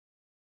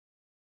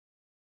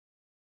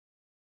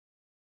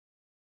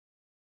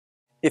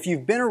If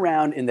you've been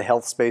around in the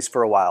health space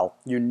for a while,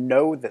 you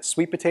know that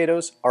sweet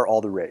potatoes are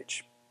all the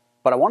rage.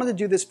 But I wanted to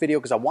do this video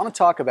because I want to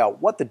talk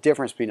about what the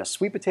difference between a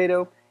sweet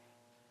potato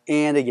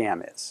and a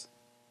yam is.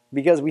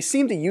 Because we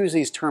seem to use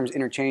these terms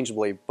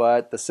interchangeably,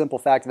 but the simple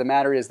fact of the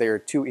matter is they are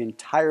two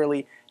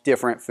entirely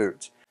different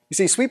foods. You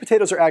see, sweet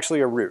potatoes are actually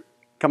a root,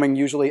 coming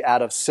usually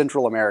out of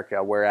Central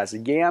America, whereas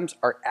yams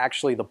are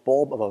actually the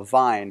bulb of a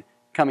vine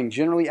coming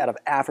generally out of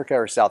Africa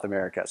or South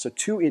America. So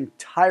two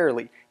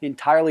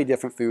entirely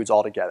different foods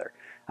altogether.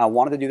 I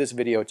wanted to do this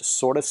video to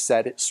sort of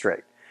set it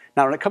straight.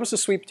 Now, when it comes to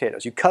sweet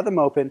potatoes, you cut them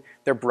open,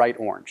 they're bright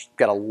orange. They've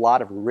got a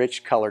lot of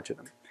rich color to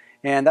them.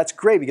 And that's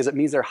great because it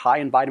means they're high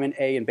in vitamin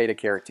A and beta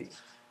carotene,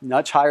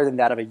 much higher than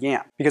that of a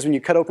yam. Because when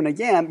you cut open a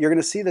yam, you're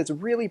gonna see that it's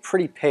really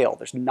pretty pale.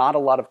 There's not a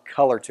lot of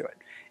color to it.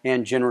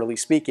 And generally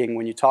speaking,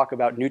 when you talk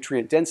about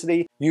nutrient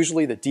density,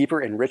 usually the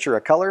deeper and richer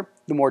a color,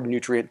 the more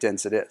nutrient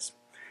dense it is.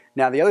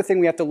 Now, the other thing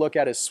we have to look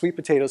at is sweet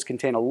potatoes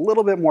contain a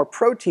little bit more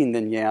protein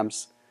than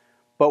yams,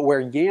 but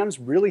where yams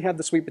really have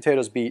the sweet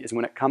potatoes beat is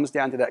when it comes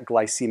down to that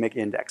glycemic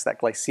index,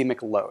 that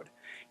glycemic load.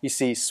 You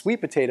see,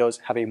 sweet potatoes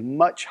have a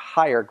much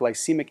higher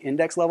glycemic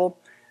index level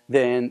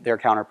than their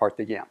counterpart,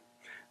 the yam.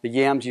 The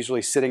yam's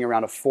usually sitting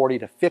around a 40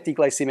 to 50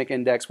 glycemic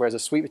index, whereas a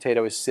sweet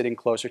potato is sitting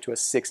closer to a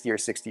 60 or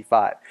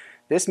 65.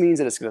 This means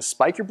that it's going to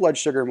spike your blood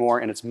sugar more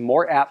and it's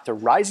more apt to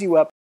rise you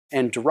up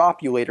and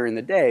drop you later in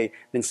the day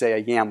than, say, a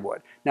yam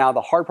would. Now,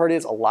 the hard part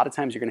is a lot of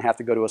times you're going to have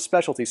to go to a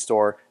specialty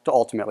store to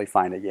ultimately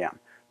find a yam.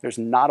 There's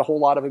not a whole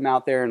lot of them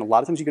out there, and a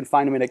lot of times you can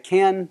find them in a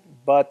can,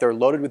 but they're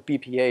loaded with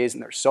BPAs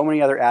and there's so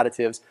many other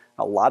additives.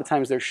 A lot of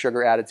times there's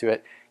sugar added to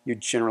it. You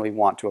generally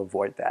want to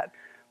avoid that.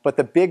 But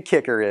the big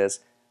kicker is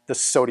the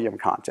sodium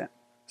content.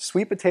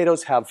 Sweet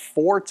potatoes have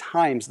 4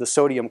 times the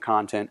sodium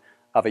content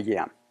of a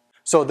yam.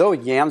 So though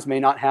yams may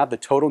not have the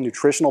total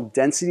nutritional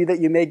density that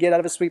you may get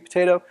out of a sweet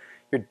potato,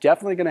 you're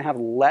definitely going to have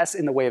less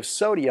in the way of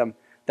sodium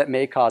that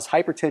may cause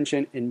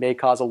hypertension and may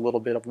cause a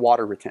little bit of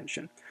water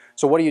retention.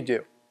 So what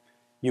do?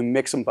 You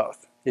mix them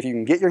both. If you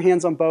can get your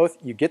hands on both,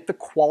 you get the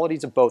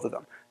qualities of both of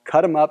them.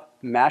 Cut them up,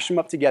 mash them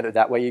up together.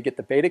 That way you get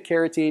the beta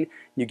carotene,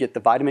 you get the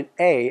vitamin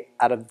A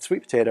out of the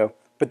sweet potato,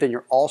 but then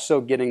you're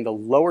also getting the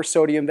lower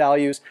sodium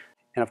values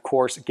and of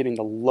course getting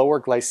the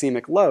lower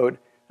glycemic load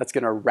that's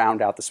going to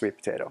round out the sweet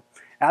potato.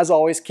 As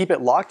always, keep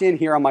it locked in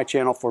here on my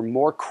channel for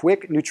more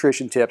quick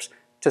nutrition tips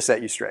to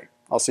set you straight.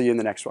 I'll see you in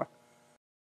the next one.